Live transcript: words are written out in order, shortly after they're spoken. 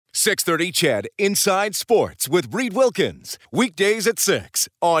630 CHED Inside Sports with Reed Wilkins. Weekdays at 6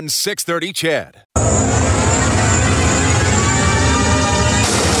 on 630 CHED. Back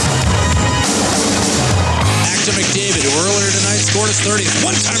to McDavid, who earlier tonight scored his 30th.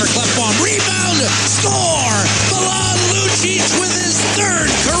 One-timer cleft bomb. Rebound! Score! Milan Lucic with his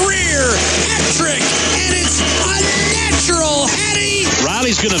third career hat trick. And it's a natural heady.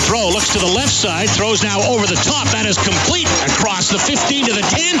 Riley's going to throw. Looks to the left side. Throws now over the top. That is complete. Across the 15 to the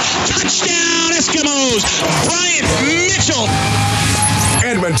 10. Touchdown, Eskimos. Bryant Mitchell.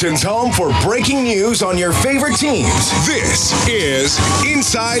 Edmonton's home for breaking news on your favorite teams. This is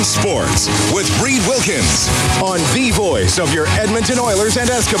Inside Sports with Reed Wilkins on the voice of your Edmonton Oilers and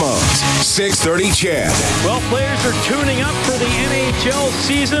Eskimos. 630 CHED. Well, players are tuning up for the NHL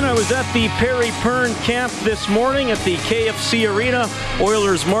season. I was at the Perry Pern camp this morning at the KFC Arena.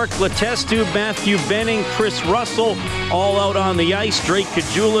 Oilers Mark Letestu, Matthew Benning, Chris Russell, all out on the ice. Drake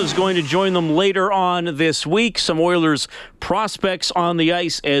Caggiula is going to join them later on this week. Some Oilers prospects on the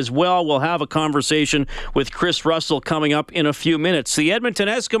ice as well. We'll have a conversation with Chris Russell coming up in a few minutes. The Edmonton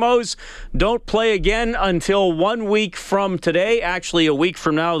Eskimos don't play again until 1 week from today. Actually, a week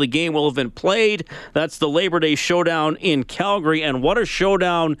from now, the game will have been played. That's the Labor Day Showdown in Calgary, and what a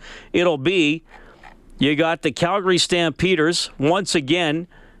showdown it'll be. You got the Calgary Stampeders once again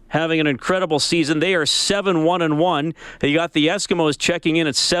having an incredible season. They are 7-1-1. You got the Eskimos checking in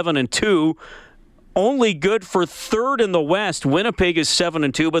at 7-2. Only good for third in the West. Winnipeg is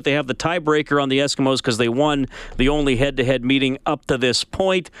 7-2, but they have the tiebreaker on the Eskimos because they won the only head-to-head meeting up to this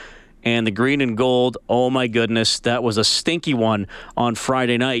point. And the green and gold, oh my goodness, that was a stinky one on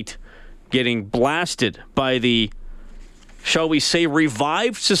Friday night, getting blasted by the, shall we say,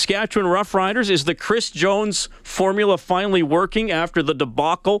 revived Saskatchewan Roughriders. Is the Chris Jones formula finally working after the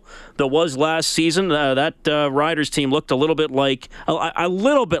debacle that was last season? That Riders team looked a little bit like,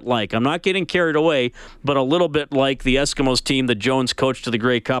 I'm not getting carried away, but a little bit like the Eskimos team that Jones coached to the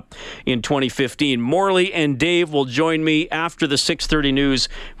Grey Cup in 2015. Morley and Dave will join me after the 6:30 news.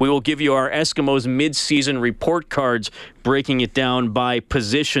 We will give you our Eskimos mid-season report cards, breaking it down by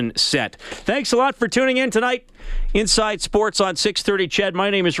position set. Thanks a lot for tuning in tonight. Inside Sports on 630 CHED. My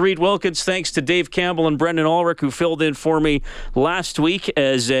name is Reed Wilkins. Thanks to Dave Campbell and Brendan Ulrich, who filled in for me last week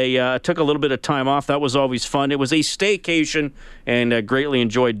as took a little bit of time off. That was always fun. It was a staycation, and greatly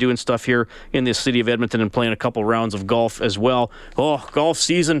enjoyed doing stuff here in the city of Edmonton and playing a couple rounds of golf as well. Oh, golf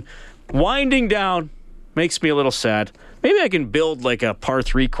season winding down. Makes me a little sad. Maybe I can build like a par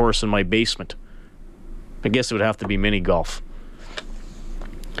 3 course in my basement. I guess it would have to be mini golf.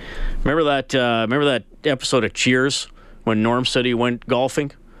 Remember that episode of Cheers when Norm said he went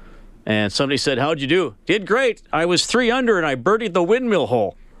golfing? And somebody said, "How'd you do?" "Did great. I was 3 under and I birdied the windmill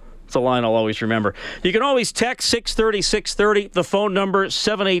hole." It's a line I'll always remember. You can always text 630-630. The phone number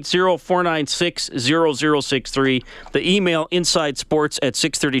 780-496-0063. The email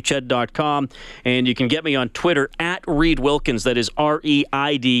insidesports@630ched.com. And you can get me on Twitter at Reed Wilkins. That is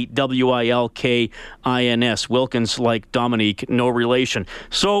REIDWILKINS. Wilkins like Dominique, no relation.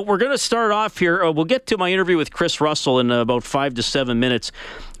 So we're going to start off here. We'll get to my interview with Chris Russell in about 5 to 7 minutes.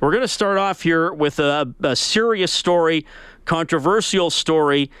 We're going to start off here with a serious story, controversial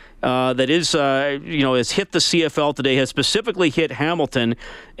story that is, has hit the CFL today, has specifically hit Hamilton,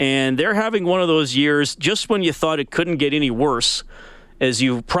 and they're having one of those years just when you thought it couldn't get any worse. As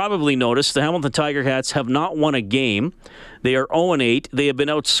you've probably noticed, the Hamilton Tiger Cats have not won a game. They are 0-8. They have been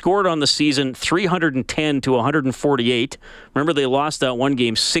outscored on the season 310 to 148. Remember, they lost that one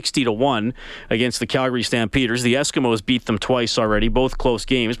game 60-1 against the Calgary Stampeders. The Eskimos beat them twice already, both close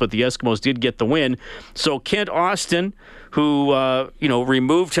games, but the Eskimos did get the win. So Kent Austin, who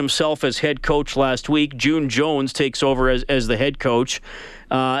removed himself as head coach last week, June Jones takes over as the head coach.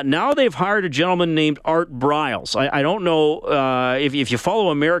 Now they've hired a gentleman named Art Briles. I don't know if you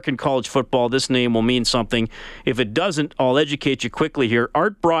follow American college football, this name will mean something. If it doesn't, I'll educate you quickly here.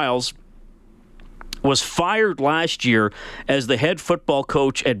 Art Briles was fired last year as the head football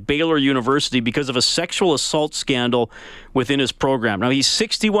coach at Baylor University because of a sexual assault scandal within his program. Now, he's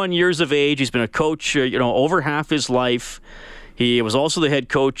 61 years of age. He's been a coach, over half his life. He was also the head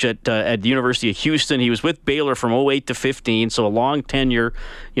coach at the University of Houston. He was with Baylor from 08 to 15, so a long tenure,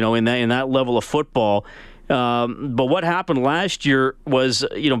 in that level of football. But what happened last year was,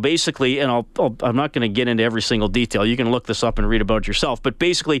 basically, and I'm not going to get into every single detail. You can look this up and read about it yourself. But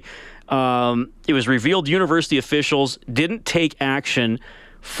basically, it was revealed university officials didn't take action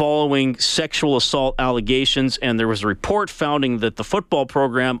following sexual assault allegations, and there was a report founding that the football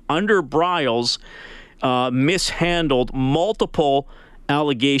program under Briles mishandled multiple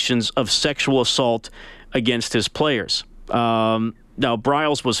allegations of sexual assault against his players. Now,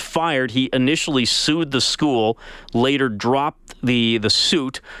 Briles was fired. He initially sued the school, later dropped the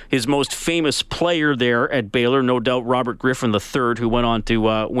suit. His most famous player there at Baylor, no doubt Robert Griffin III, who went on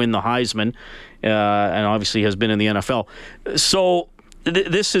to win the Heisman, and obviously has been in the NFL. So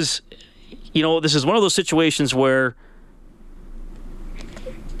this is one of those situations where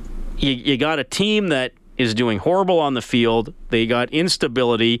you got a team that is doing horrible on the field. They got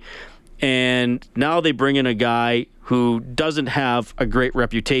instability, and now they bring in a guy who doesn't have a great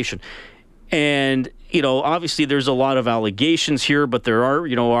reputation. And, obviously there's a lot of allegations here, but there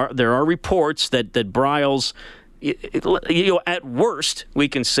are reports that Briles, at worst, we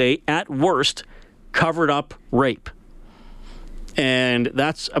can say, covered up rape. And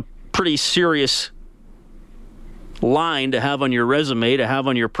that's a pretty serious line to have on your resume, to have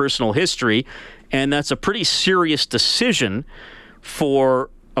on your personal history, and that's a pretty serious decision for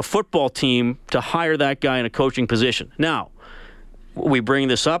a football team to hire that guy in a coaching position. Now, we bring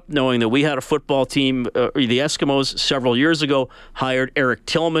this up knowing that we had a football team, the Eskimos, several years ago, hired Eric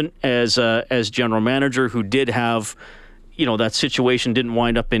Tillman as general manager, who did have, that situation didn't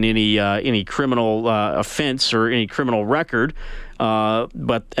wind up in any criminal offense or any criminal record.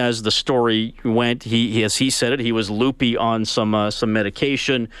 But as the story went, as he said it, he was loopy on some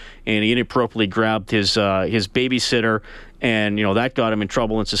medication, and he inappropriately grabbed his babysitter, and that got him in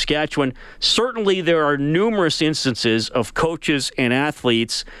trouble in Saskatchewan. Certainly, there are numerous instances of coaches and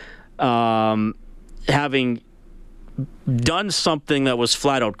athletes having done something that was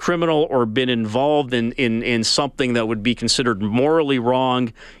flat out criminal or been involved in something that would be considered morally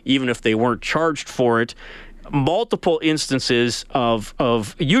wrong, even if they weren't charged for it. Multiple instances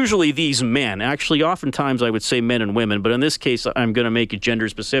of usually these men, actually oftentimes I would say men and women, but in this case I'm going to make it gender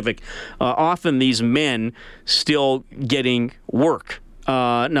specific, often these men still getting work.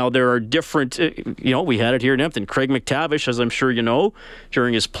 Now, there are different, we had it here in Edmonton. Craig McTavish, as I'm sure you know,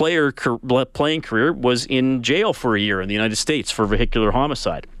 during his playing career, was in jail for a year in the United States for vehicular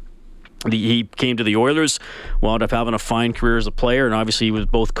homicide. He came to the Oilers, wound up having a fine career as a player, and obviously he was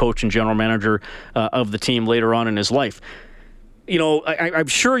both coach and general manager of the team later on in his life. I'm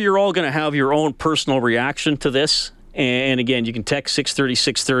sure you're all going to have your own personal reaction to this. And again, you can text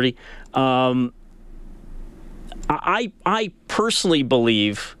 630-630. I personally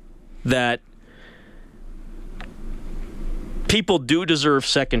believe that people do deserve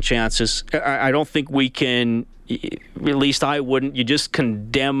second chances. I don't think we can, at least I wouldn't, you just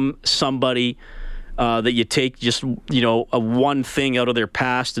condemn somebody that you take just, a one thing out of their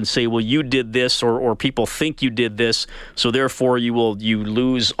past and say, well, you did this, or people think you did this, so therefore you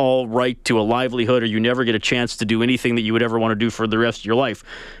lose all right to a livelihood, or you never get a chance to do anything that you would ever want to do for the rest of your life.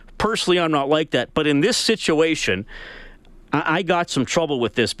 Personally, I'm not like that. But in this situation, I got some trouble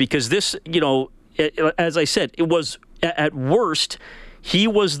with this because this, as I said, it was, at worst, he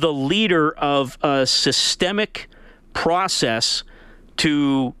was the leader of a systemic process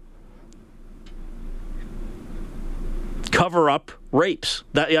to cover up rapes.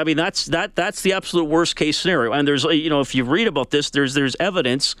 That's the absolute worst case scenario. And there's, if you read about this, there's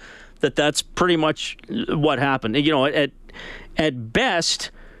evidence that that's pretty much what happened. At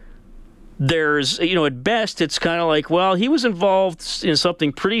best, it's kind of like, well, he was involved in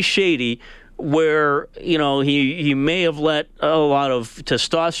something pretty shady where, he may have let a lot of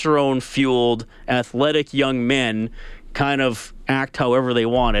testosterone-fueled, athletic young men kind of act however they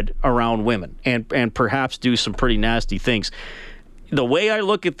wanted around women and perhaps do some pretty nasty things. The way I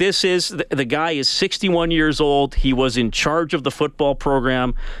look at this is the guy is 61 years old. He was in charge of the football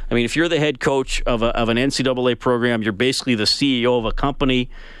program. I mean, if you're the head coach of an NCAA program, you're basically the CEO of a company.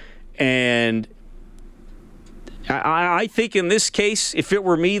 And I think in this case, if it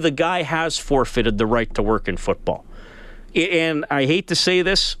were me, the guy has forfeited the right to work in football. And I hate to say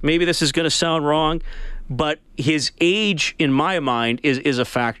this, maybe this is going to sound wrong, but his age, in my mind, is a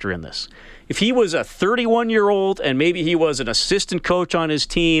factor in this. If he was a 31-year-old and maybe he was an assistant coach on his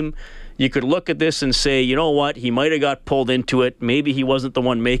team, you could look at this and say, you know what, he might have got pulled into it. Maybe he wasn't the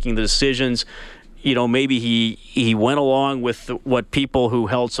one making the decisions. Maybe he went along with what people who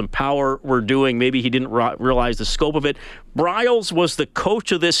held some power were doing. Maybe he didn't realize the scope of it. Briles was the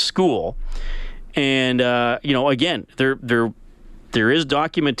coach of this school. And, again, there is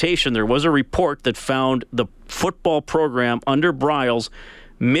documentation. There was a report that found the football program under Briles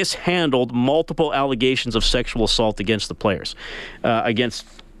mishandled multiple allegations of sexual assault against the players, against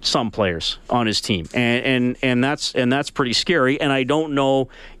some players on his team. And that's pretty scary. And I don't know,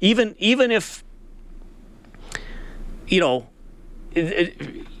 even if, even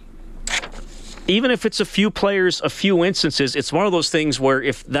if it's a few players, a few instances, it's one of those things where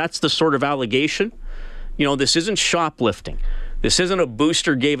if that's the sort of allegation, this isn't shoplifting. This isn't a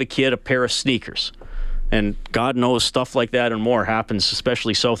booster gave a kid a pair of sneakers. And God knows stuff like that and more happens,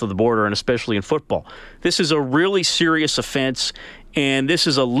 especially south of the border and especially in football. This is a really serious offense, and this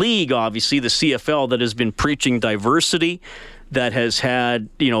is a league, obviously, the CFL, that has been preaching diversity, that has had,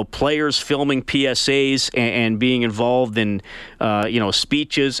 players filming PSAs and being involved in,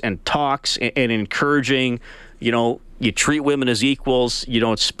 speeches and talks and encouraging, you treat women as equals. You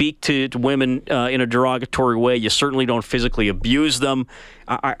don't speak to women in a derogatory way. You certainly don't physically abuse them.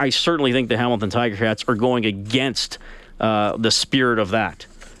 I certainly think the Hamilton Tiger Cats are going against the spirit of that.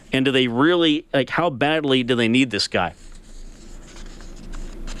 And do they really, how badly do they need this guy?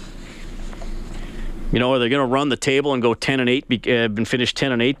 Are they going to run the table and go 10-8 and finish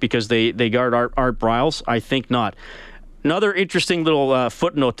 10-8 because they guard Art Briles? I think not. Another interesting little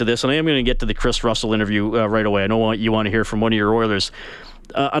footnote to this, and I am going to get to the Chris Russell interview right away. I know you want to hear from one of your Oilers.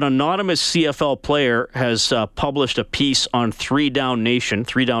 An anonymous CFL player has published a piece on 3Down Nation,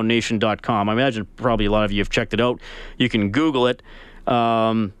 3downnation.com. I imagine probably a lot of you have checked it out. You can Google it.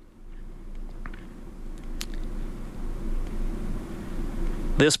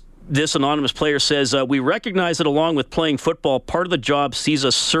 This anonymous player says, we recognize that along with playing football, part of the job sees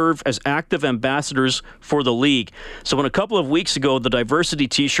us serve as active ambassadors for the league. So when a couple of weeks ago the diversity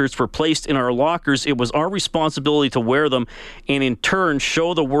t-shirts were placed in our lockers, it was our responsibility to wear them and in turn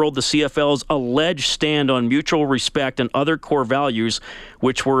show the world the CFL's alleged stand on mutual respect and other core values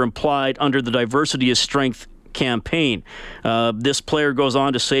which were implied under the Diversity is Strength campaign. This player goes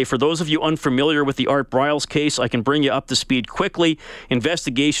on to say, for those of you unfamiliar with the Art Briles case, I can bring you up to speed quickly.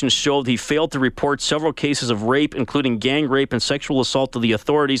 Investigations showed he failed to report several cases of rape, including gang rape and sexual assault, to the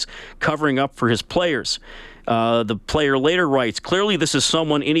authorities, covering up for his players. The player later writes, clearly this is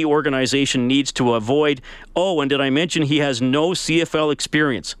someone any organization needs to avoid. Oh, and did I mention he has no CFL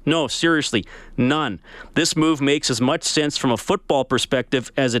experience? No, seriously, none. This move makes as much sense from a football perspective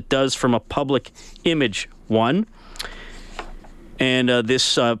as it does from a public image one. And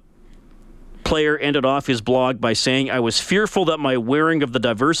this player ended off his blog by saying, I was fearful that my wearing of the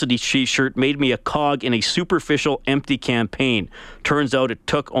diversity t-shirt made me a cog in a superficial, empty campaign. Turns out it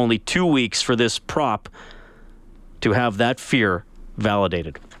took only 2 weeks for this prop to have that fear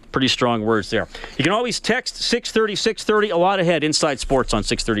validated. Pretty strong words there. You can always text 630-630. A lot ahead. Inside Sports on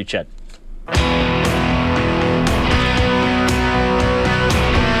 630 CHED.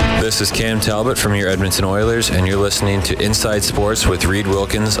 This is Cam Talbot from your Edmonton Oilers, and you're listening to Inside Sports with Reed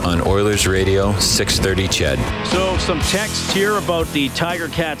Wilkins on Oilers Radio 630 CHED. So some text here about the Tiger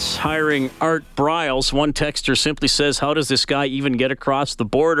Cats hiring Art Briles. One texter simply says, how does this guy even get across the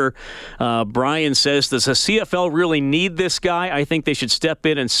border? Brian says, does the CFL really need this guy? I think they should step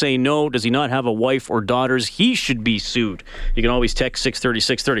in and say no. Does he not have a wife or daughters? He should be sued. You can always text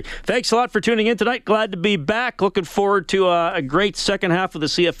 630-630. Thanks a lot for tuning in tonight. Glad to be back. Looking forward to a great second half of the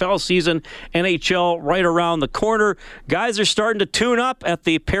CFL season. NHL right around the corner. Guys are starting to tune up at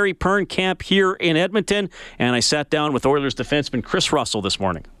the Perry Pern camp here in Edmonton, and I sat down with Oilers defenseman Chris Russell this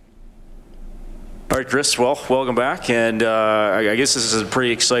morning. All right, Chris, well, welcome back, and I guess this is a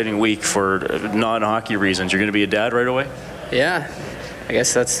pretty exciting week for non-hockey reasons. You're going to be a dad right away? Yeah, I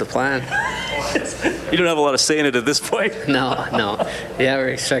guess that's the plan. You don't have a lot of say in it at this point? No. Yeah, we're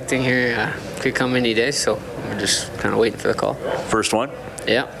expecting here, could come any day, so we're just kind of waiting for the call. First one?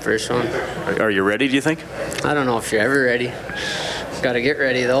 Yeah, first one. Are you ready, do you think? I don't know if you're ever ready. Got to get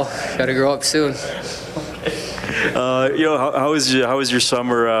ready, though. Got to grow up soon. How was your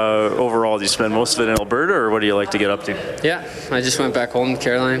summer overall? Do you spend most of it in Alberta, or what do you like to get up to? Yeah, I just went back home to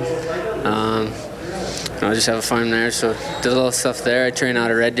Caroline. I just have a farm there, so did a little stuff there. I train out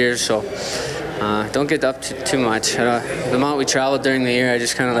of Red Deer, so don't get up to too much. The amount we traveled during the year, I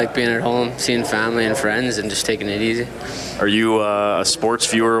just kind of like being at home, seeing family and friends, and just taking it easy. Are you a sports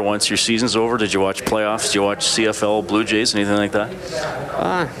viewer once your season's over? Did you watch playoffs? Did you watch CFL, Blue Jays, anything like that?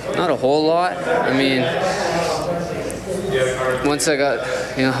 Not a whole lot. I mean, once I got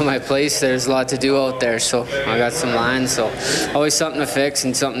my place, there's a lot to do out there, so I got some lines, so always something to fix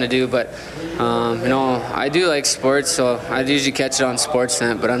and something to do. But I do like sports, so I usually catch it on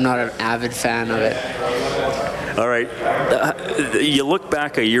Sportsnet, but I'm not an avid fan of it. All right. You look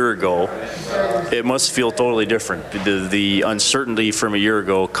back a year ago, it must feel totally different. The uncertainty from a year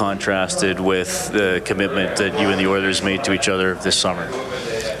ago contrasted with the commitment that you and the Oilers made to each other this summer.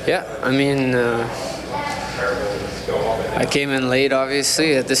 Yeah, I mean, I came in late,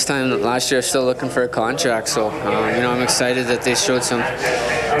 obviously. At this time last year, I was still looking for a contract, so I'm excited that they showed some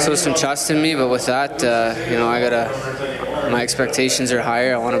trust in me. But with that, I gotta my expectations are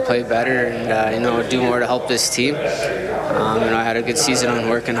higher. I want to play better and do more to help this team. I had a good season on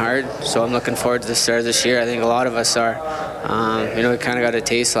working hard, so I'm looking forward to the start of this year. I think a lot of us are. We kind of got a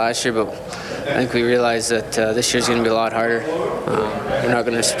taste last year, but I think we realized that this year's going to be a lot harder. We're not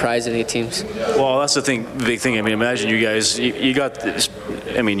going to surprise any teams. Well, that's the big thing. I mean, imagine you guys, you got this,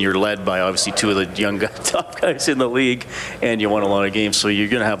 I mean, you're led by obviously two of the young top guys in the league, and you won a lot of games, so you're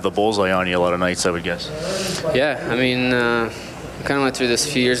going to have the bullseye on you a lot of nights, I would guess. Yeah, I mean, I kind of went through this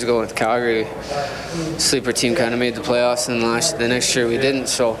a few years ago with Calgary. Sleeper team kind of made the playoffs, and the next year we didn't.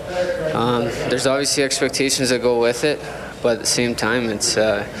 So there's obviously expectations that go with it, but at the same time,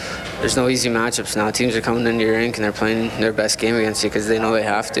 there's no easy matchups now. Teams are coming into your rink and they're playing their best game against you because they know they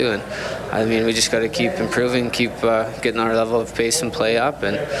have to. And I mean, we just got to keep improving, keep getting our level of pace and play up.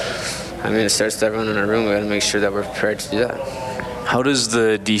 And I mean, it starts with everyone in our room. We got to make sure that we're prepared to do that. How does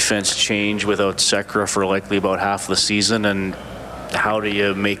the defense change without Sekera for likely about half the season, and how do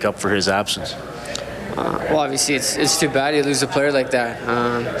you make up for his absence? Well, obviously, it's too bad you lose a player like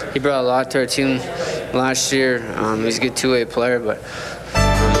that. He brought a lot to our team last year. He's a good two-way player, but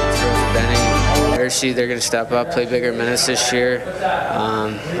Benning, Hershey, they're going to step up, play bigger minutes this year.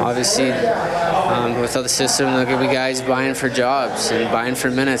 Obviously, without the system, there'll be guys buying for jobs and buying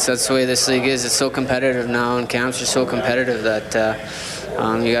for minutes. That's the way this league is. It's so competitive now, and camps are so competitive that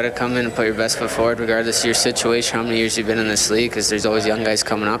you got to come in and put your best foot forward regardless of your situation, how many years you've been in this league, because there's always young guys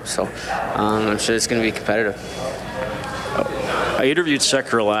coming up. So I'm sure it's going to be competitive. I interviewed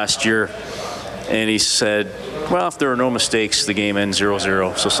Sekera last year, and he said, well, if there are no mistakes, the game ends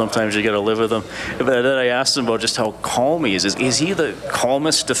 0-0. So sometimes you got to live with them. But then I asked him about just how calm he is. Is he the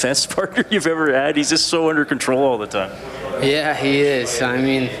calmest defense partner you've ever had? He's just so under control all the time. Yeah, he is. I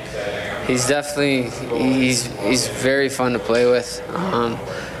mean, he's definitely he's very fun to play with.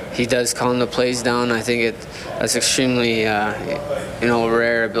 He does calm the plays down. I think that's extremely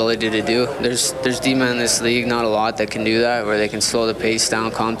rare ability to do. There's D-men in this league, not a lot that can do that, where they can slow the pace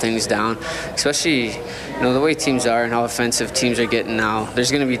down, calm things down, especially the way teams are and how offensive teams are getting now.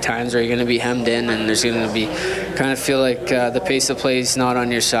 There's going to be times where you're going to be hemmed in, and there's going to be kind of feel like the pace of play is not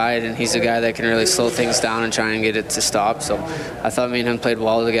on your side, and he's a guy that can really slow things down and try and get it to stop. So I thought me and him played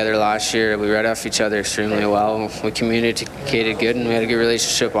well together last year. We read off each other extremely well. We communicated good, and we had a good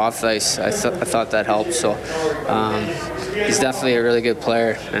relationship off the ice. I thought that helped. So he's definitely a really good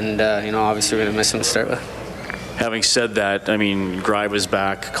player, and obviously we're going to miss him to start with. Having said that, I mean, Greive was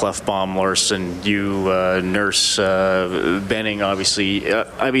back, Clefbaum, Larson, you, Nurse, Benning, obviously.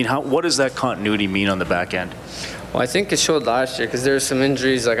 I mean, what does that continuity mean on the back end? Well, I think it showed last year because there were some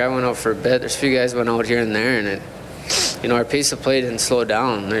injuries. Like, I went out for a bit. There's a few guys went out here and there, and our pace of play didn't slow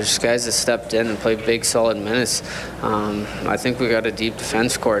down. There's guys that stepped in and played big, solid minutes. I think we got a deep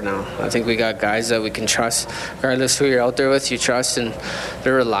defense core now. I think we got guys that we can trust. Regardless who you're out there with, you trust, and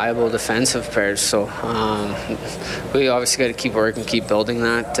they're reliable defensive pairs. So we obviously got to keep working, keep building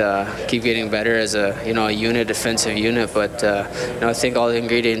that, keep getting better as a unit, defensive unit. But I think all the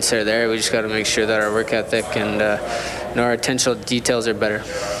ingredients are there. We just got to make sure that our work ethic and our attention details are better.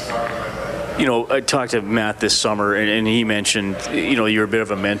 I talked to Matt this summer, and he mentioned, you're a bit of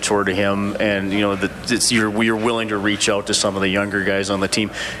a mentor to him, and you're willing to reach out to some of the younger guys on the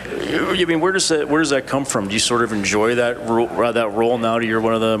team. I mean, where does that come from? Do you sort of enjoy that role now that you're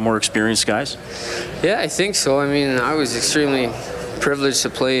one of the more experienced guys? Yeah, I think so. I mean, I was extremely privileged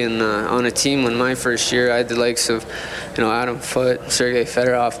to play on a team when my first year. I had the likes of, Adam Foote, Sergei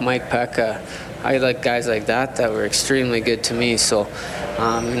Fedorov, Mike Pekka. I like guys like that were extremely good to me. So,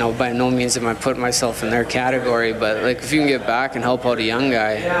 by no means am I putting myself in their category, but like if you can get back and help out a young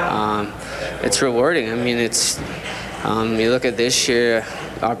guy, it's rewarding. I mean, it's you look at this year,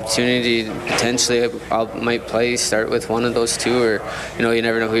 opportunity potentially I might start with one of those two, or you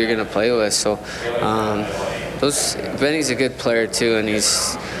never know who you're going to play with. So, Benny's a good player too, and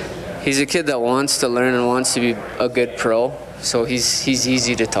he's a kid that wants to learn and wants to be a good pro. So he's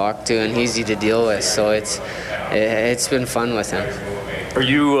easy to talk to and easy to deal with. So it's been fun with him. Are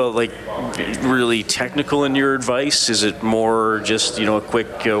you really technical in your advice? Is it more just a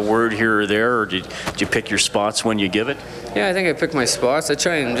quick word here or there, or did you pick your spots when you give it? Yeah, I think I pick my spots. I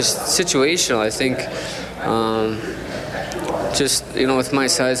try and just situational. I think with my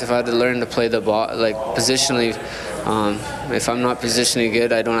size, if I had to learn to play the ball positionally. If I'm not positioning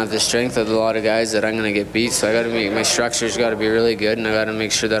good, I don't have the strength of a lot of guys that I'm going to get beat. So I got to make my structure's got to be really good, and I got to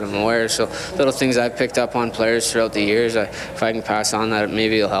make sure that I'm aware. So little things I've picked up on players throughout the years. If I can pass on that,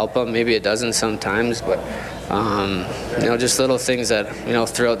 maybe it'll help them. Maybe it doesn't sometimes, but just little things that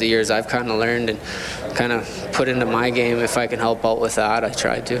throughout the years I've kind of learned and kind of put into my game. If I can help out with that, I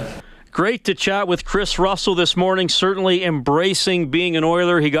try to. Great to chat with Chris Russell this morning, certainly embracing being an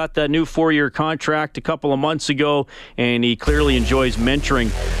Oiler. He got that new 4-year contract a couple of months ago, and he clearly enjoys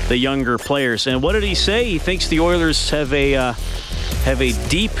mentoring the younger players. And what did he say? He thinks the Oilers have a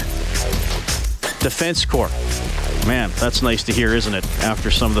deep defense core. Man, that's nice to hear, isn't it,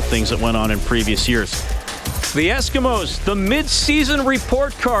 after some of the things that went on in previous years. The Eskimos, the mid-season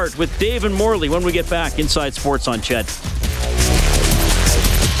report card with Dave and Morley when we get back. Inside Sports on Ched.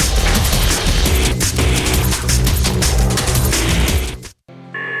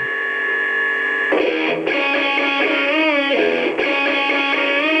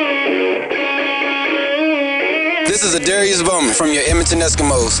 This is Adarius Bowman from your Edmonton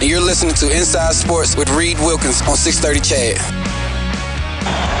Eskimos, and you're listening to Inside Sports with Reed Wilkins on 630 Chad.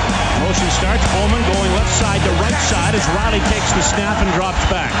 Motion starts. Bowman going left side to right side as Riley takes the snap and drops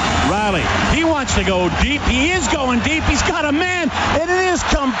back. Riley, he wants to go deep. He is going deep. He's got a man, and it is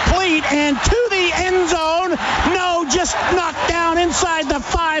complete and to the end zone. No, just knocked down inside the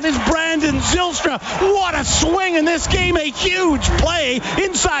 5 is Brandon Zylstra. What a swing in this game. A huge play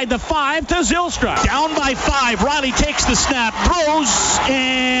inside the 5 to Zylstra. Down by 5. Riley takes the snap, throws,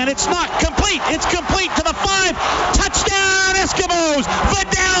 and it's not complete. It's complete to the 5. Touchdown, Eskimos.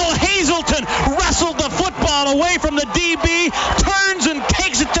 Vidal Hazelton wrestled the football away from the DB, turns and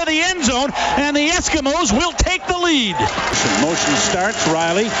takes it to the end zone, and the Eskimos will take the lead. Motion starts.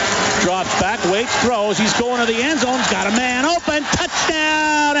 Riley drops back, waits, throws. He's going to the end zone. He's got a man open.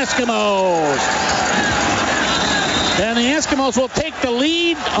 Touchdown, Eskimos. And the Eskimos will take the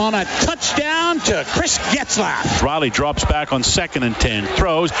lead on a touchdown to Chris Getzlaff. Riley drops back on 2nd and 10.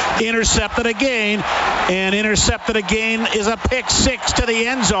 Throws, intercepted again, and intercepted again is a pick 6 to the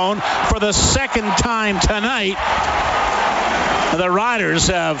end zone for the second time tonight. The Riders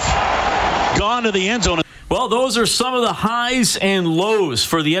have gone to the end zone. Well, those are some of the highs and lows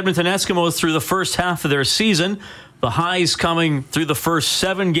for the Edmonton Eskimos through the first half of their season. The highs coming through the first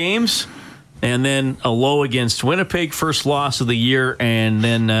 7 games. And then a low against Winnipeg, first loss of the year, and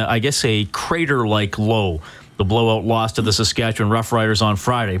then I guess a crater-like low, the blowout loss to the Saskatchewan Roughriders on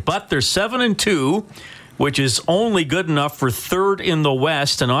Friday. But they're 7-2, which is only good enough for 3rd in the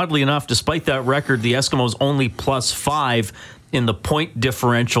West. And oddly enough, despite that record, the Eskimos only +5 in the point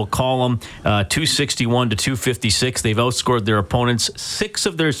differential column, 261 to 256. They've outscored their opponents. 6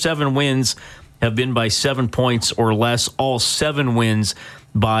 of their 7 wins have been by 7 points or less. All 7 wins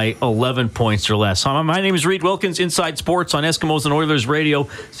by 11 points or less. My name is Reed Wilkins, Inside Sports on Eskimos and Oilers Radio,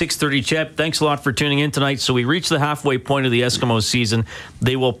 630 Ched. Thanks a lot for tuning in tonight. So we reached the halfway point of the Eskimos season.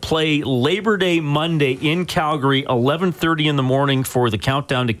 They will play Labor Day Monday in Calgary, 11:30 in the morning for the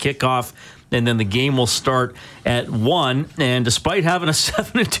countdown to kickoff. And then the game will start at 1. And despite having a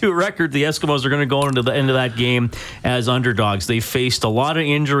 7-2 record, the Eskimos are going to go into the end of that game as underdogs. They faced a lot of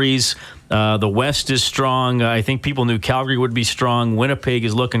injuries. The West is strong. I think people knew Calgary would be strong. Winnipeg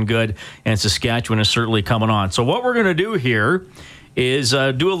is looking good. And Saskatchewan is certainly coming on. So what we're going to do here is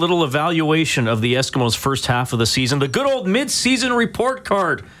do a little evaluation of the Eskimos' first half of the season. The good old mid-season report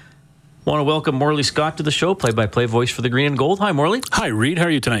card. Want to welcome Morley Scott to the show, play-by-play voice for the Green and Gold. Hi, Morley. Hi, Reed. How are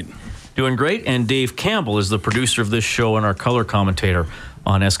you tonight? Doing great. And Dave Campbell is the producer of this show and our color commentator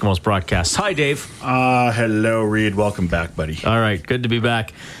on Eskimos broadcasts. Hi, Dave. Hello, Reed. Welcome back, buddy. All right. Good to be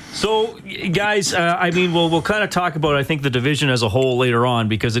back. So, guys, we'll kind of talk about, I think, the division as a whole later on,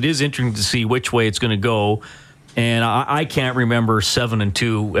 because it is interesting to see which way it's going to go. And I can't remember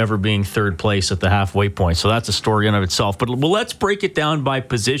 7-2 ever being 3rd place at the halfway point. So that's a story in of itself. But let's break it down by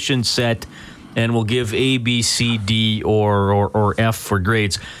position set. And we'll give A, B, C, D, or F for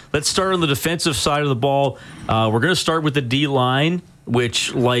grades. Let's start on the defensive side of the ball. We're going to start with the D-line,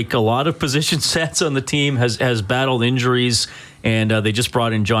 which, like a lot of position sets on the team, has battled injuries, and they just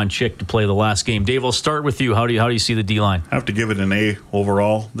brought in John Chick to play the last game. Dave, I'll start with you. How do you see the D-line? I have to give it an A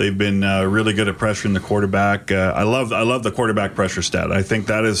overall. They've been really good at pressuring the quarterback. I love the quarterback pressure stat. I think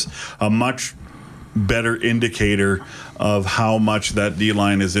that is a much better indicator of how much that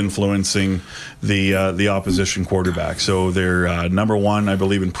D-line is influencing the opposition quarterback. So they're number 1, I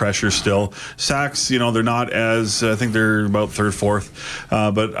believe, in pressure still. Sacks, they're not as, I think they're about 3rd,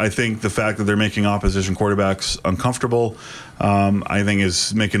 4th. But I think the fact that they're making opposition quarterbacks uncomfortable, I think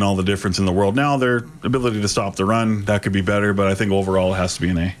is making all the difference in the world. Now, their ability to stop the run, that could be better, but I think overall it has to be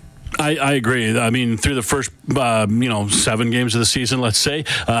an A. I agree. I mean, through the first 7 games of the season, let's say,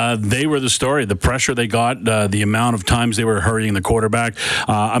 they were the story. The pressure they got, the amount of times they were hurrying the quarterback.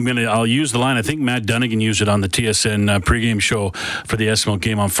 I'll use the line. I think Matt Dunnigan used it on the TSN pregame show for the Eskimo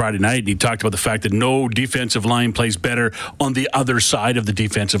game on Friday night. He talked about the fact that no defensive line plays better on the other side of the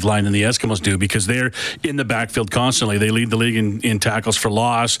defensive line than the Eskimos do, because they're in the backfield constantly. They lead the league in tackles for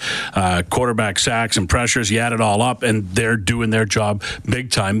loss, quarterback sacks and pressures. You add it all up, and they're doing their job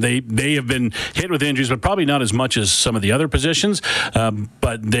big time. They have been hit with injuries, but probably not as much as some of the other positions,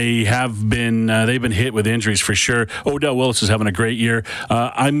 but they've been hit with injuries for sure. Odell Willis is having a great year.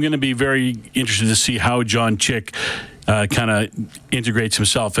 I'm going to be very interested to see how John Chick kind of integrates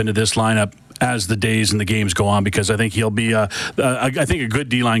himself into this lineup as the days and the games go on, because I think he'll be I think a good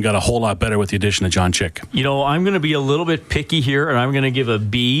D-line got a whole lot better with the addition of John Chick. I'm going to be a little bit picky here, and I'm going to give a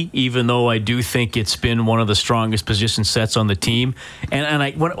B, even though I do think it's been one of the strongest position sets on the team. And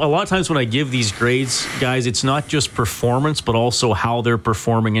a lot of times when I give these grades, guys, it's not just performance, but also how they're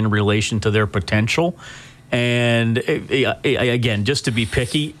performing in relation to their potential. And again, just to be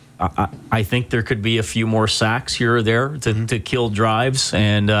picky, I think there could be a few more sacks here or there to kill drives,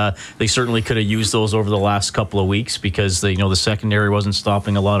 and they certainly could have used those over the last couple of weeks, because the secondary wasn't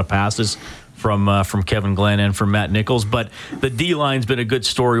stopping a lot of passes from Kevin Glenn and from Matt Nichols. But the D-line's been a good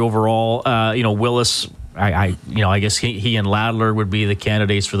story overall. Willis, I guess he and Ladler would be the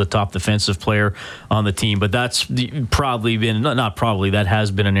candidates for the top defensive player on the team, but that's probably been that has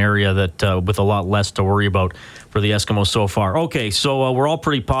been an area that with a lot less to worry about for the Eskimos so far. Okay, so we're all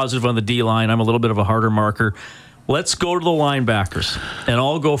pretty positive on the D-line. I'm a little bit of a harder marker. Let's go to the linebackers, and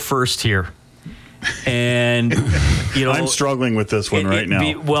I'll go first here. And I'm struggling with this one right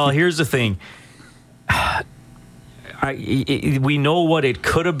now. Well, here's the thing. We know what it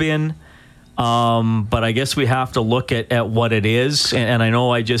could have been. But I guess we have to look at what it is. And I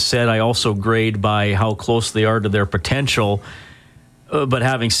know I just said I also grade by how close they are to their potential. But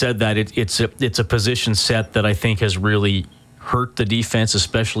having said that, it's a position set that I think has really hurt the defense,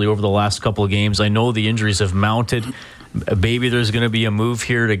 especially over the last couple of games. I know the injuries have mounted. Maybe there's going to be a move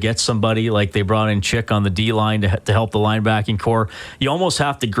here to get somebody like they brought in Chick on the D-line to help the linebacking core. You almost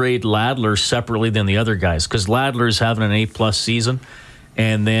have to grade Ladler separately than the other guys, because Ladler's having an A+ season.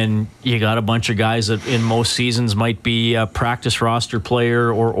 And then you got a bunch of guys that in most seasons might be a practice roster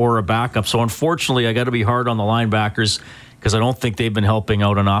player or a backup. So unfortunately, I got to be hard on the linebackers, because I don't think they've been helping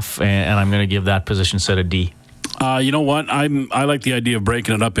out enough, and I'm going to give that position set a D. You know what? I like the idea of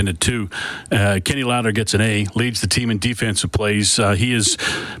breaking it up into two. Kenny Ladler gets an A, leads the team in defensive plays. He has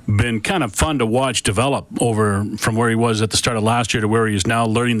been kind of fun to watch develop over from where he was at the start of last year to where he is now,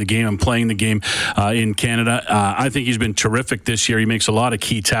 learning the game and playing the game in Canada. I think he's been terrific this year. He makes a lot of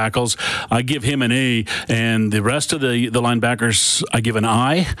key tackles. I give him an A, and the rest of the linebackers, I give an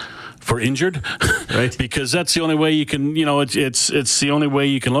I for injured, right? Because that's the only way you can, it's the only way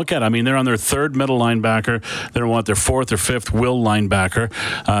you can look at it. I mean, they're on their third middle linebacker. They're their fourth or fifth will linebacker,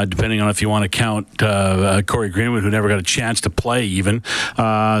 depending on if you want to count Corey Greenwood, who never got a chance to play even.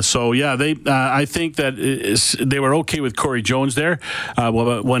 I think that they were okay with Corey Jones there.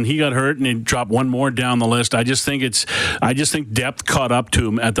 When he got hurt and he dropped one more down the list, I just think depth caught up to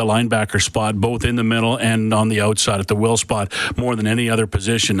him at the linebacker spot, both in the middle and on the outside at the will spot, more than any other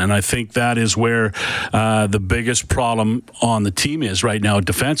position. And I think that is where the biggest problem on the team is right now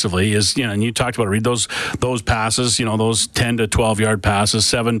defensively is, and you talked about it, Reed, those passes, those 10 to 12 yard passes,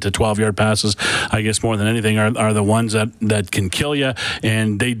 7 to 12 yard passes, I guess more than anything are the ones that can kill you.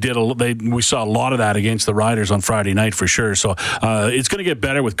 And we saw a lot of that against the Riders on Friday night for sure. So it's going to get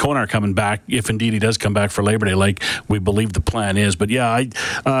better with Konar coming back, if indeed he does come back for Labor Day, like we believe the plan is. But yeah,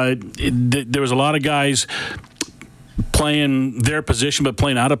 there was a lot of guys playing their position but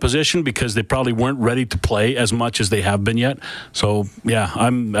playing out of position because they probably weren't ready to play as much as they have been yet. So yeah,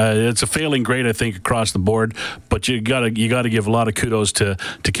 it's a failing grade, I think, across the board, but you got to give a lot of kudos to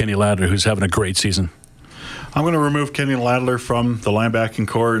Kenny Ladler, who's having a great season. I'm going to remove Kenny Ladler from the linebacking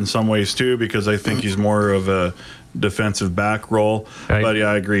core in some ways too, because I think he's more of a defensive back role. Right. But yeah,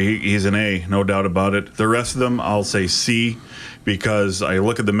 I agree, he's an A, no doubt about it. The rest of them, I'll say C, because I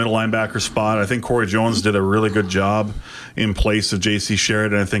look at the middle linebacker spot. I think Corey Jones did a really good job in place of J.C.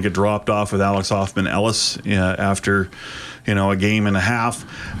 Sheridan. I think it dropped off with Alex Hoffman-Ellis after a game and a half.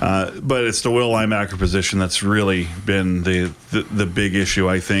 But it's the will linebacker position that's really been the big issue,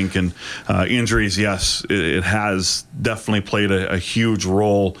 I think. And injuries, yes, it has definitely played a huge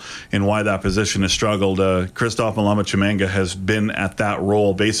role in why that position has struggled. Christoph Malama-Chimenga has been at that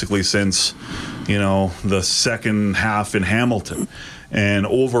role basically since the second half in Hamilton. And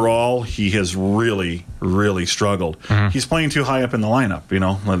overall, he has really, really struggled. He's playing too high up in the lineup,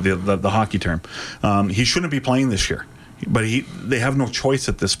 the hockey term. He shouldn't be playing this year. But they have no choice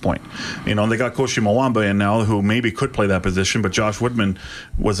at this point. They got Koshi Mwamba in now, who maybe could play that position, but Josh Woodman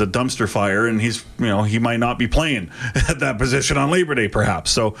was a dumpster fire, and he might not be playing at that position on Labor Day,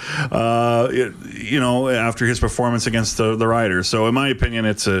 perhaps. So, after his performance against the Riders, so in my opinion,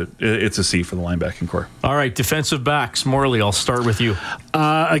 it's a C for the linebacking core. All right, defensive backs, Morley. I'll start with you.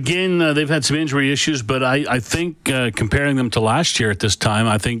 Again, they've had some injury issues, but I think comparing them to last year at this time,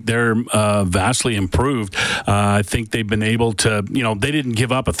 I think they're vastly improved. I think they've been able to, they didn't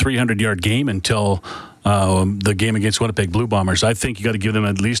give up a 300-yard game until the game against Winnipeg Blue Bombers. I think you got to give them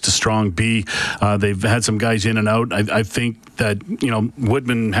at least a strong B. They've had some guys in and out. I think that,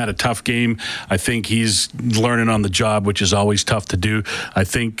 Woodman had a tough game. I think he's learning on the job, which is always tough to do. I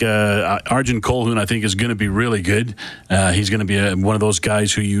think Arjun Colquhoun, I think, is going to be really good. He's going to be one of those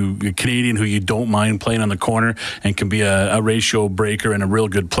guys Canadian who you don't mind playing on the corner and can be a ratio breaker and a real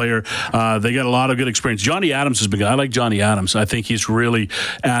good player. They got a lot of good experience. Johnny Adams has been good. I like Johnny Adams. I think he's really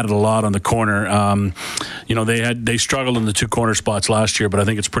added a lot on the corner. They struggled in the two corner spots last year, but I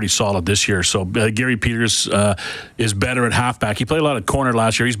think it's pretty solid this year. So Gary Peters is better at halfback. He played a lot of corner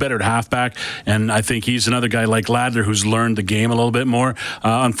last year. He's better at halfback, and I think he's another guy like Ladler who's learned the game a little bit more.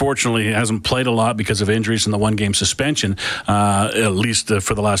 Unfortunately, he hasn't played a lot because of injuries and the one-game suspension, at least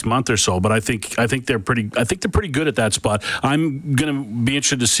for the last month or so. But I think they're pretty good at that spot. I'm going to be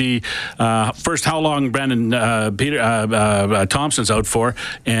interested to see first how long Brandon Thompson's out for,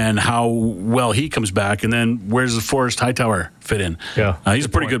 and how well he comes back, and then where's the Forrest Hightower fit in? Yeah, he's a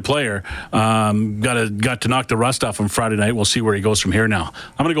pretty good player. Got to knock the rust off him Friday night. We'll see where he goes from here now.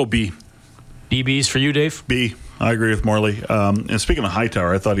 I'm going to go B. DBs for you, Dave? B. I agree with Morley. And speaking of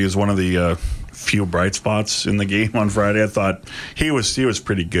Hightower, I thought he was one of the few bright spots in the game on Friday. I thought he was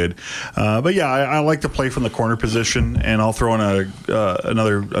pretty good. But yeah, I like to play from the corner position, and I'll throw in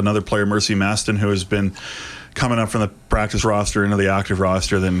another player, Mercy Maston, who has been coming up from the practice roster into the active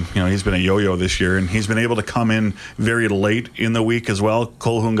roster. Then he's been a yo-yo this year, and he's been able to come in very late in the week as well.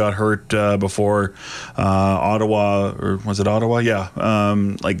 Colquhoun got hurt before Ottawa, or was it Ottawa? Yeah,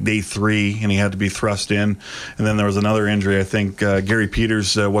 like day 3, and he had to be thrust in. And then there was another injury. I think Gary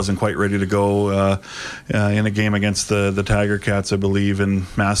Peters wasn't quite ready to go in a game against the Tiger Cats, I believe, and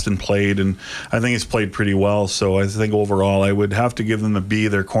Maston played, and I think he's played pretty well. So I think overall I would have to give them a B.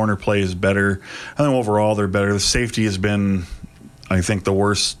 Their corner play is better. I think overall they're better. The safety has been, I think, the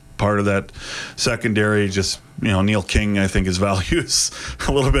worst part of that secondary. Just, Neil King, I think his value is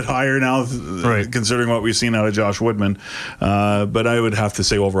a little bit higher now, right, considering what we've seen out of Josh Woodman. But I would have to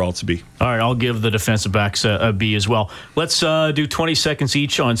say overall it's a B. All right, I'll give the defensive backs a B as well. Let's do 20 seconds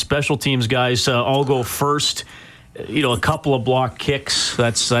each on special teams, guys. I'll go first. A couple of block kicks,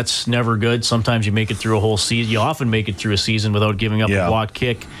 that's never good. Sometimes you make it through a whole season. You often make it through a season without giving up a block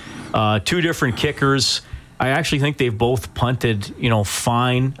kick. 2 different kickers. I actually think they've both punted,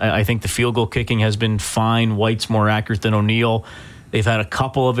 fine. I think the field goal kicking has been fine. White's more accurate than O'Neill. They've had a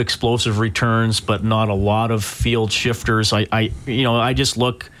couple of explosive returns, but not a lot of field shifters. I just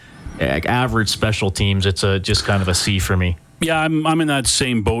look at average special teams. It's just kind of a C for me. Yeah, I'm in that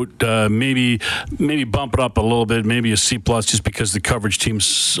same boat. Maybe bump it up a little bit, maybe a C+, just because the coverage teams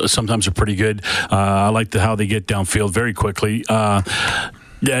sometimes are pretty good. I like how they get downfield very quickly.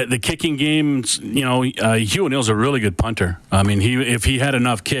 The kicking games, Hugh O'Neill's a really good punter. I mean, if he had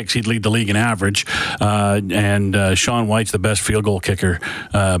enough kicks, he'd lead the league in average. And Sean White's the best field goal kicker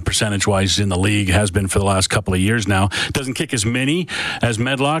percentage-wise in the league, has been for the last couple of years now. Doesn't kick as many as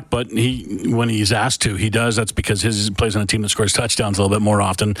Medlock, but when he's asked to, he does. That's because he plays on a team that scores touchdowns a little bit more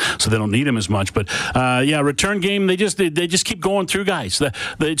often, so they don't need him as much. But return game, they just keep going through guys.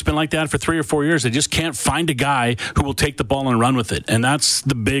 It's been like that for 3 or 4 years. They just can't find a guy who will take the ball and run with it, and that's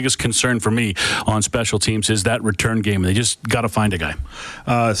the biggest concern for me on special teams, is that return game. They just got to find a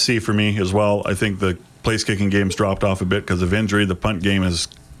guy. C for me as well. I think the place kicking game's dropped off a bit because of injury. The punt game has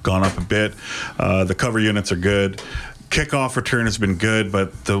gone up a bit. The cover units are good. Kickoff return has been good,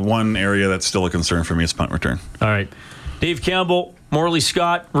 but the one area that's still a concern for me is punt return. All right. Dave Campbell, Morley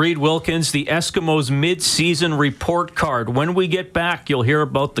Scott, Reed Wilkins, the Eskimos mid-season report card. When we get back, you'll hear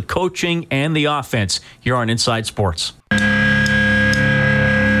about the coaching and the offense here on Inside Sports.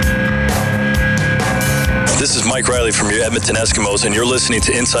 This is Mike Riley from your Edmonton Eskimos, and you're listening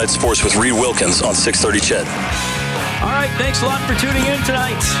to Inside Sports with Reed Wilkins on 630 CHED. All right, thanks a lot for tuning in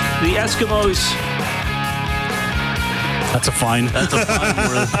tonight. The Eskimos. That's a fine.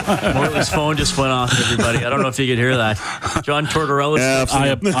 Morley's phone just went off, everybody. I don't know if you could hear that. John Tortorella.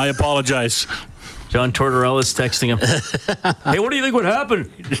 Yeah, I apologize. John Tortorella's texting him, hey, what do you think would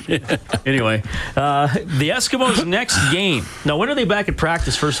happen? Anyway, the Eskimos' next game. Now, when are they back at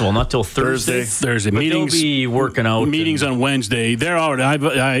practice, first of all? Not till Thursday? Thursday. But Meetings, they'll be working out. Meetings on Wednesday. They're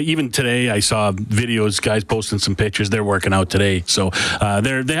already, even today, I saw videos, guys posting some pictures. They're working out today. So I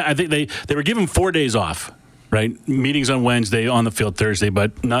think they were given 4 days off. Right, meetings on Wednesday, on the field Thursday,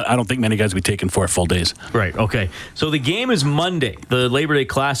 but I don't think many guys will be taking 4 full days. Right, okay. So the game is Monday, the Labor Day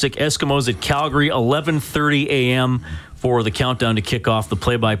Classic. Eskimos at Calgary, 11:30 a.m. for the countdown to kick off. The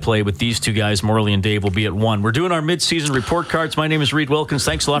play-by-play with these two guys, Morley and Dave, will be at 1. We're doing our mid-season report cards. My name is Reed Wilkins.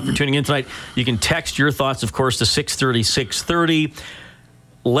 Thanks a lot for tuning in tonight. You can text your thoughts, of course, to 630-630.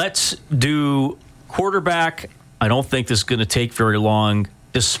 Let's do quarterback. I don't think this is going to take very long.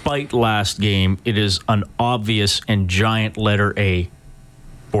 Despite last game, it is an obvious and giant letter A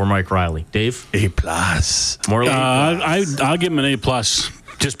for Mike Riley. Dave? A+. Morley? I'll give him an A+.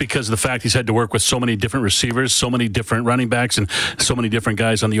 Just because of the fact he's had to work with so many different receivers, so many different running backs, and so many different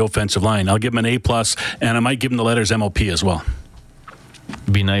guys on the offensive line. I'll give him an A+, and I might give him the letters MOP as well.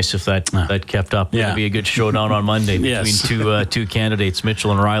 It'd be nice if that kept up. Yeah. It'd be a good showdown on Monday between two candidates,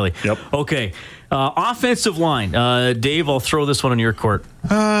 Mitchell and Riley. Yep. Okay. Offensive line. Dave, I'll throw this one on your court.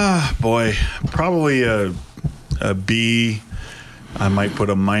 Boy, probably a B. I might put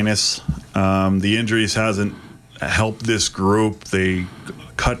a minus. The injuries hasn't helped this group. They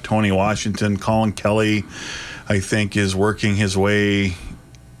cut Tony Washington. Colin Kelly, I think, is working his way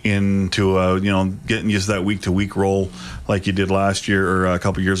into getting used to that week-to-week role like he did last year or a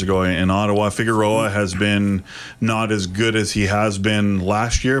couple years ago in Ottawa. Figueroa has been not as good as he has been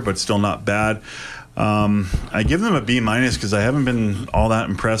last year, but still not bad. I give them a B- because I haven't been all that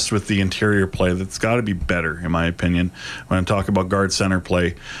impressed with the interior play. That's got to be better, in my opinion, when I'm talking about guard center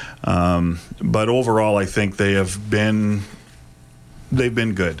play. But overall, I think they've been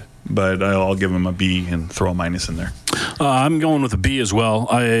good. But I'll give them a B and throw a minus in there. I'm going with a B as well.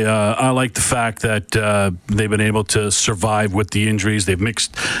 I like the fact that they've been able to survive with the injuries. They've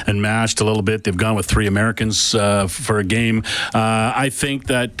mixed and matched a little bit. They've gone with 3 Americans for a game. I think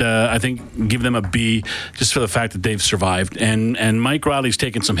give them a B just for the fact that they've survived. And Mike Riley's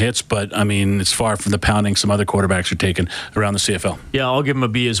taken some hits, but I mean it's far from the pounding some other quarterbacks are taking around the CFL. Yeah, I'll give him a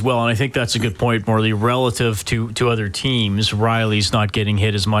B as well, and I think that's a good point, Morley. Relative to other teams, Riley's not getting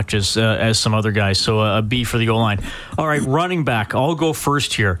hit as much as some other guys. So a B for the O-line. All right, running back. I'll go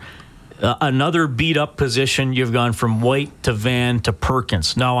first here. Another beat-up position. You've gone from White to Van to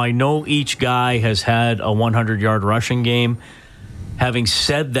Perkins. Now, I know each guy has had a 100-yard rushing game. Having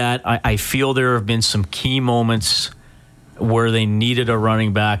said that, I feel there have been some key moments where they needed a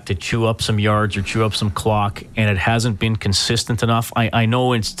running back to chew up some yards or chew up some clock, and it hasn't been consistent enough. I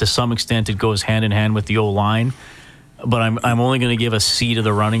know to some extent it goes hand-in-hand with the O-line, but I'm only going to give a C to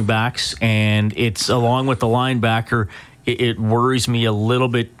the running backs, and it's along with the linebacker. It worries me a little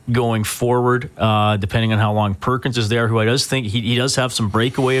bit going forward, depending on how long Perkins is there, who I does think he does have some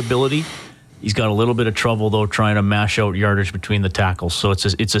breakaway ability. He's got a little bit of trouble, though, trying to mash out yardage between the tackles. So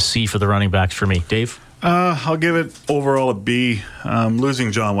it's a C for the running backs for me. Dave? I'll give it overall a B.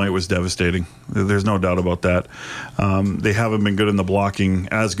 Losing John White was devastating. There's no doubt about that. They haven't been good in the blocking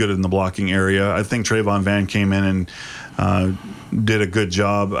area. I think Trayvon Van came in and did a good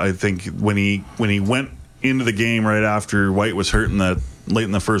job. I think when he went into the game right after White was hurt late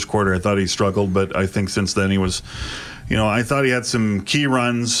in the first quarter, I thought he struggled, but I think since then he was... I thought he had some key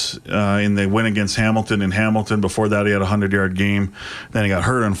runs in the win against Hamilton. In Hamilton, before that, he had a 100-yard game. Then he got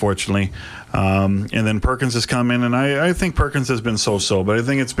hurt, unfortunately. And then Perkins has come in, and I think Perkins has been so-so, but I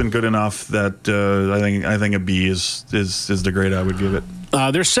think it's been good enough that I think a B is the grade I would give it.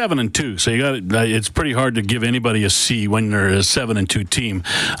 They're 7-2, so it's pretty hard to give anybody a C when they're a 7-2 team.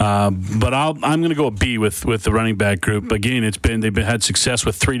 But I'm going to go a B with the running back group. Again, they've had success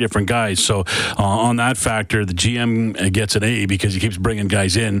with 3 different guys. So on that factor, the GM gets an A because he keeps bringing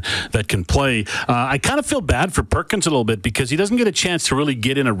guys in that can play. I kind of feel bad for Perkins a little bit because he doesn't get a chance to really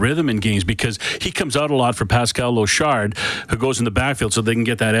get in a rhythm in games because he comes out a lot for Pascal Lochard, who goes in the backfield so they can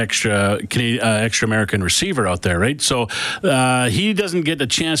get that extra American receiver out there, right? So he doesn't get a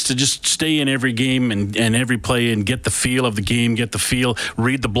chance to just stay in every game and every play and get the feel of the game,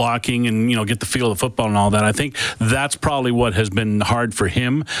 read the blocking and, get the feel of the football and all that. I think that's probably what has been hard for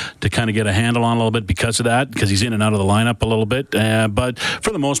him to kind of get a handle on a little bit because of that, because he's in and out of the lineup a little bit. But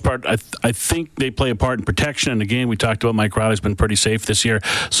for the most part, I think they play a part in protection. And again, we talked about Mike Riley's been pretty safe this year.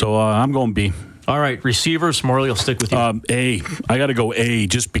 So I'm going B. All right, receivers, Morley, I'll stick with you. A. I got to go A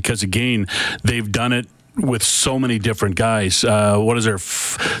just because, again, they've done it with so many different guys. What is there?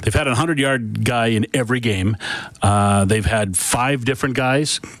 They've had a 100-yard guy in every game. They've had 5 different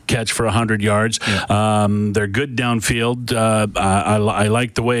guys catch for 100 yards. Yeah. They're good downfield. I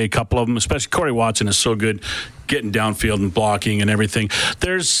like the way a couple of them, especially Corey Watson, is so good getting downfield and blocking and everything.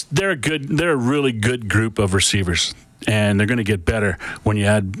 They're a really good group of receivers. And they're going to get better when you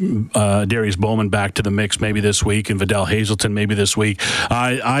add Darius Bowman back to the mix maybe this week and Vidal Hazelton maybe this week.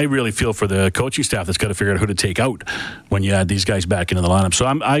 I really feel for the coaching staff that's got to figure out who to take out when you add these guys back into the lineup. So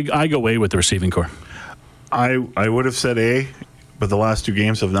I go away with the receiving core. I would have said A, but the last 2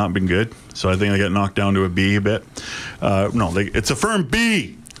 games have not been good. So I think they got knocked down to a B a bit. It's a firm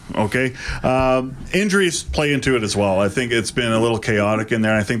B. Okay. Injuries play into it as well. I think it's been a little chaotic in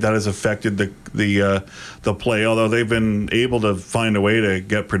there. I think that has affected the play, although they've been able to find a way to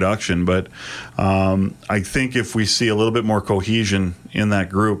get production. But I think if we see a little bit more cohesion in that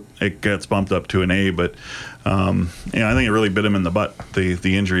group, it gets bumped up to an A. But I think it really bit him in the butt, the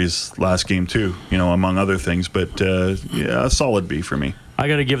injuries last game too, among other things. But a solid B for me. I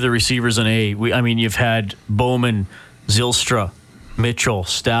got to give the receivers an A. You've had Bowman, Zylstra, Mitchell,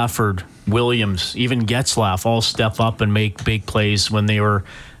 Stafford, Williams, even Getzlaff all step up and make big plays when they were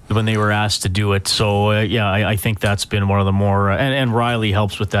asked to do it. So I think that's been one of the more and Riley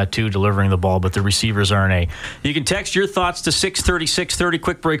helps with that too, delivering the ball. But the receivers are an A. You can text your thoughts to 630.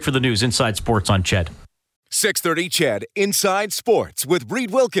 Quick break for the news. Inside Sports on Ched. 630 Ched Inside Sports with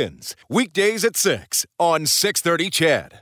Reed Wilkins. Weekdays at 6 on 630 Ched.